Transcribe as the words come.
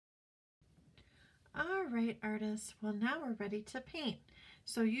All right, artists, well now we're ready to paint.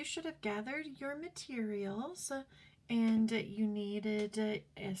 So you should have gathered your materials and you needed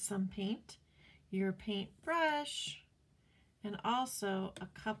some paint, your paintbrush, and also a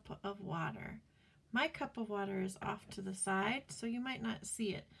cup of water. My cup of water is off to the side, so you might not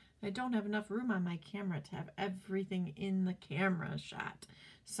see it. I don't have enough room on my camera to have everything in the camera shot,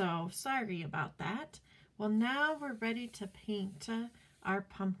 so sorry about that. Well, now we're ready to paint our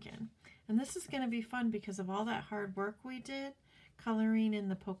pumpkin. And this is going to be fun because of all that hard work we did coloring in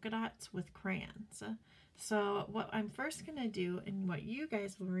the polka dots with crayons. So what I'm first going to do, and what you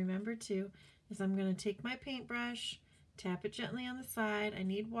guys will remember too, is I'm going to take my paintbrush, tap it gently on the side. I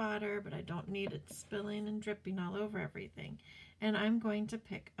need water, but I don't need it spilling and dripping all over everything. And I'm going to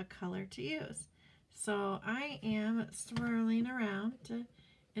pick a color to use. So I am swirling around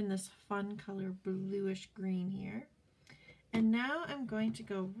in this fun color bluish green here. And now I'm going to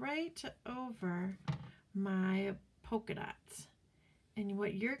go right over my polka dots. And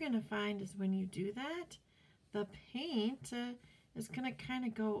what you're going to find is when you do that, the paint is going to kind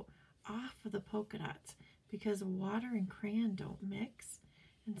of go off of the polka dots because water and crayon don't mix.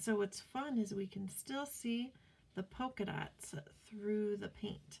 And so what's fun is we can still see the polka dots through the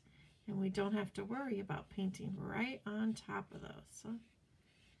paint. And we don't have to worry about painting right on top of those.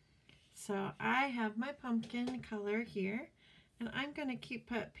 So I have my pumpkin color here, and I'm going to keep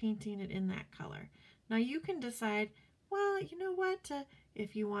painting it in that color. Now you can decide, well, you know what,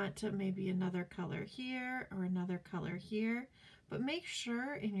 if you want to maybe another color here or another color here, but make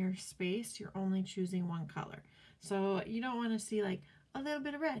sure in your space you're only choosing one color. So you don't want to see like a little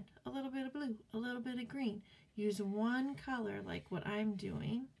bit of red, a little bit of blue, a little bit of green. Use one color like what I'm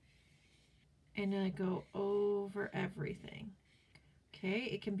doing and go over everything. Okay,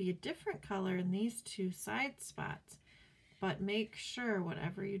 it can be a different color in these two side spots, but make sure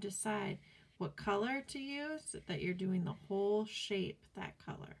whatever you decide what color to use that you're doing the whole shape that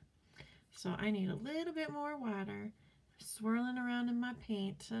color. So I need a little bit more water, swirling around in my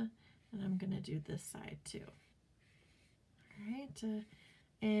paint, and I'm going to do this side too. All right,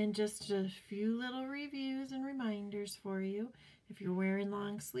 and just a few little reviews and reminders for you. If you're wearing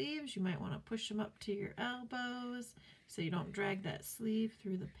long sleeves, you might want to push them up to your elbows so you don't drag that sleeve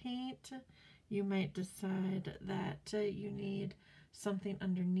through the paint. You might decide that you need something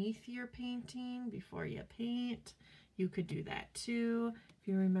underneath your painting before you paint. You could do that too. If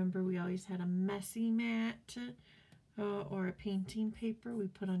you remember, we always had a messy mat or a painting paper we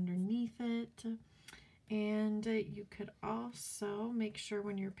put underneath it. And you could also make sure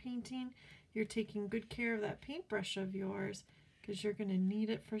when you're painting, you're taking good care of that paintbrush of yours because you're going to need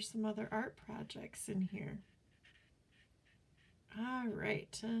it for some other art projects in here. All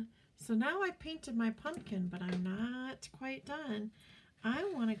right, so now I painted my pumpkin, but I'm not quite done. I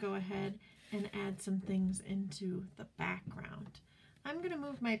want to go ahead and add some things into the background. I'm going to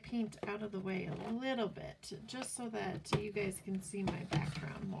move my paint out of the way a little bit just so that you guys can see my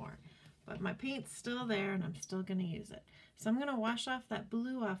background more. But my paint's still there and I'm still going to use it. So I'm going to wash off that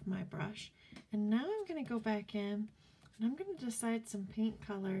blue off my brush, and now I'm going to go back in and I'm going to decide some paint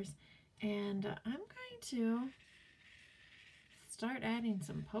colors, and I'm going to start adding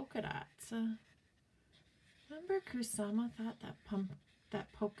some polka dots. Remember Kusama thought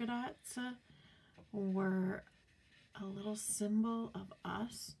that polka dots were a little symbol of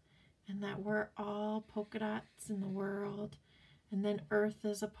us, and that we're all polka dots in the world, and then Earth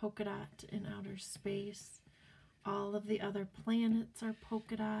is a polka dot in outer space. All of the other planets are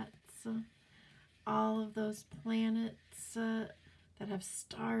polka dots. All of those planets that have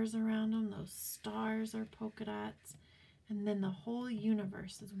stars around them, those stars are polka dots. And then the whole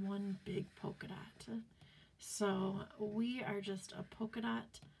universe is one big polka dot. So we are just a polka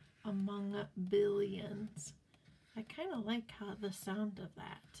dot among billions. I kind of like how the sound of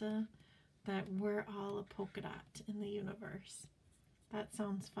that, that we're all a polka dot in the universe. That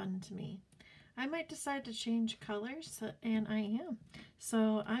sounds fun to me. I might decide to change colors, and I am.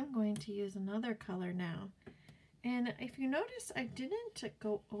 So I'm going to use another color now. And if you notice, I didn't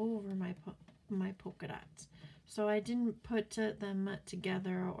go over my polka dots. So I didn't put them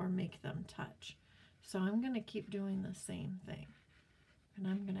together or make them touch. So I'm going to keep doing the same thing. And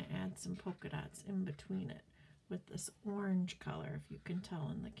I'm going to add some polka dots in between it with this orange color, if you can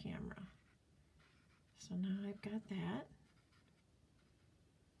tell in the camera. So now I've got that.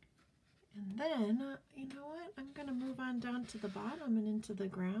 And then, you know what? I'm going to move on down to the bottom and into the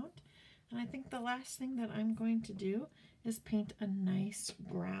ground. And I think the last thing that I'm going to do is paint a nice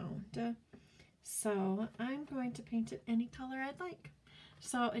ground. So I'm going to paint it any color I'd like.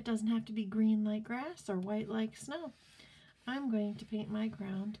 So it doesn't have to be green like grass or white like snow. I'm going to paint my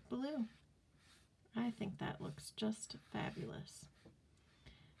ground blue. I think that looks just fabulous.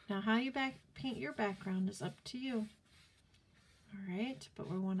 Now how you paint your background is up to you. All right, but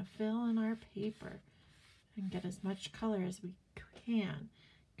we want to fill in our paper and get as much color as we can.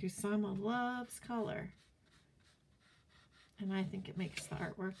 Kusama loves color. And I think it makes the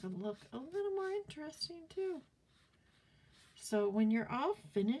artwork look a little more interesting too. So when you're all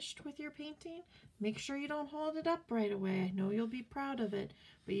finished with your painting, make sure you don't hold it up right away. I know you'll be proud of it,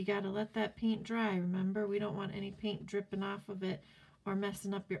 but you got to let that paint dry. Remember, we don't want any paint dripping off of it or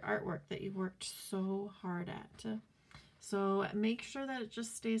messing up your artwork that you worked so hard at. So make sure that it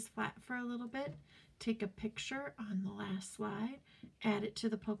just stays flat for a little bit. Take a picture on the last slide, add it to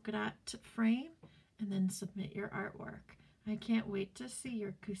the polka dot frame, and then submit your artwork. I can't wait to see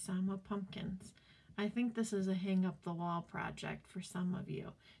your Kusama pumpkins. I think this is a hang up the wall project for some of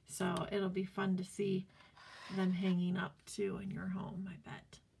you. So it'll be fun to see them hanging up too in your home, I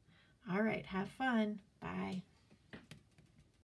bet. All right, have fun.